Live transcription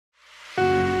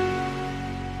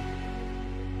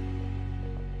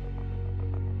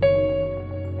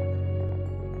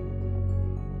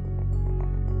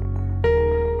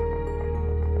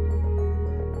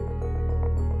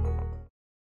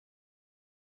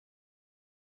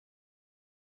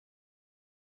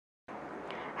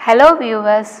Hello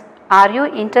viewers, are you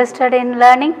interested in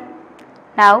learning?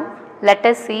 Now let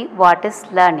us see what is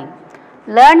learning.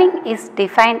 Learning is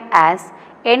defined as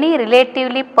any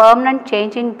relatively permanent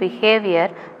change in behavior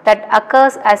that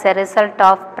occurs as a result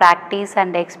of practice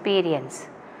and experience.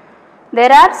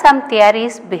 There are some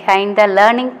theories behind the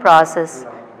learning process.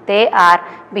 They are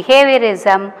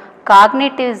behaviorism,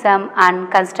 cognitivism and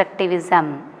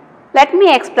constructivism. Let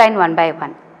me explain one by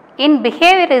one. In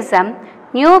behaviorism,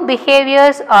 new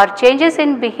behaviors or changes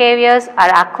in behaviors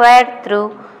are acquired through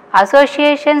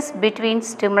associations between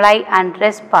stimuli and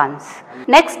response.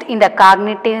 Next, in the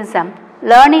cognitivism,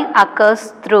 learning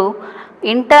occurs through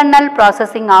internal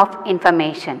processing of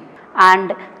information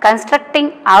and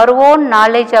constructing our own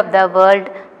knowledge of the world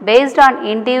based on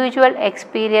individual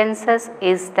experiences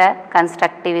is the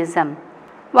constructivism.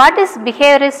 What is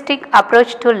behavioristic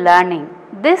approach to learning?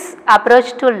 This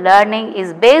approach to learning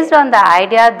is based on the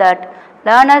idea that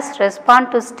learners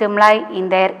respond to stimuli in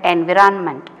their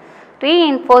environment.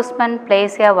 Reinforcement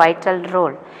plays a vital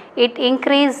role. It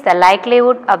increases the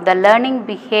likelihood of the learning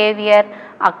behavior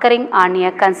occurring on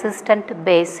a consistent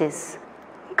basis.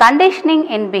 Conditioning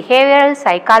in behavioral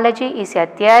psychology is a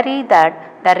theory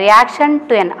that the reaction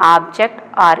to an object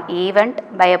or event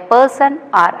by a person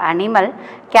or animal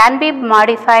can be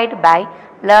modified by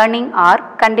learning or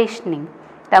conditioning.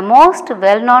 The most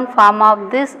well-known form of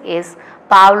this is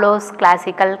Paolos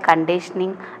classical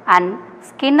conditioning, and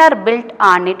Skinner built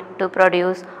on it to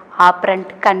produce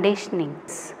operant conditioning.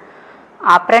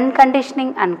 Operant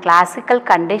conditioning and classical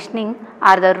conditioning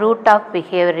are the root of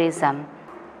behaviorism.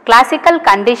 Classical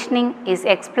conditioning is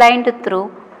explained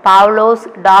through Paolos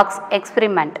Dogs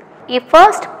experiment. He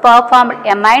first performed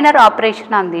a minor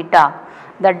operation on the dog.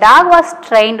 The dog was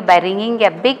trained by ringing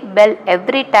a big bell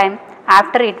every time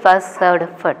after it was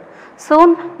served food. Soon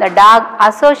the dog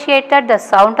associated the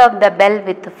sound of the bell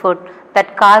with food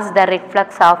that caused the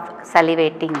reflex of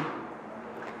salivating.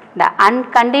 The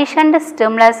unconditioned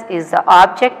stimulus is the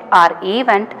object or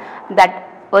event that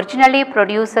originally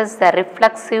produces the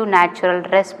reflexive natural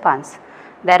response.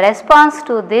 The response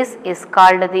to this is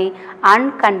called the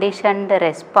unconditioned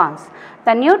response.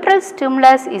 The neutral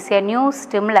stimulus is a new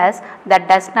stimulus that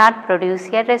does not produce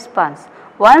a response.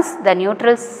 Once the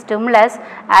neutral stimulus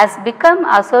has become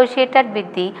associated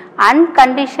with the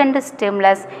unconditioned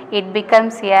stimulus, it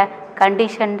becomes a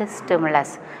conditioned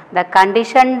stimulus. The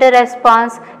conditioned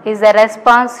response is the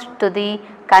response to the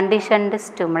conditioned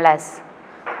stimulus.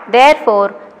 Therefore,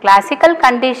 classical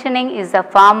conditioning is a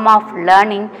form of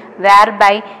learning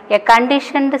whereby a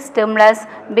conditioned stimulus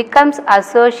becomes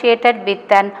associated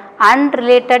with an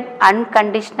unrelated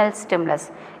unconditional stimulus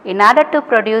in order to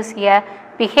produce a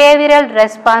behavioral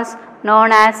response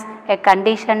known as a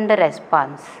conditioned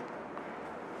response.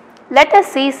 Let us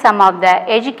see some of the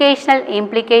educational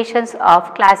implications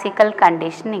of classical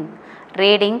conditioning.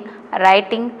 Reading,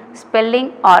 writing,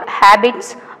 spelling or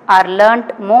habits are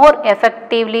learnt more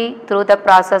effectively through the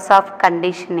process of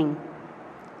conditioning.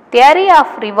 Theory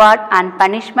of reward and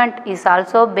punishment is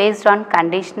also based on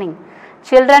conditioning.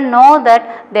 Children know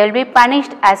that they will be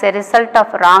punished as a result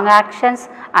of wrong actions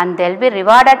and they will be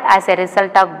rewarded as a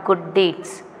result of good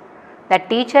deeds. The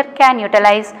teacher can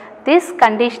utilize this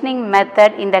conditioning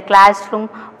method in the classroom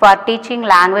for teaching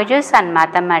languages and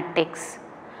mathematics.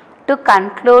 To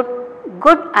conclude,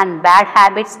 good and bad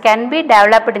habits can be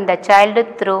developed in the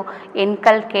child through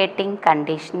inculcating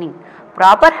conditioning.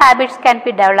 Proper habits can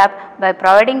be developed by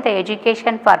providing the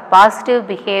education for positive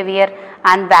behavior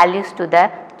and values to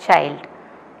the child.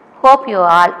 Hope you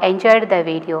all enjoyed the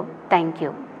video. Thank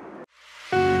you.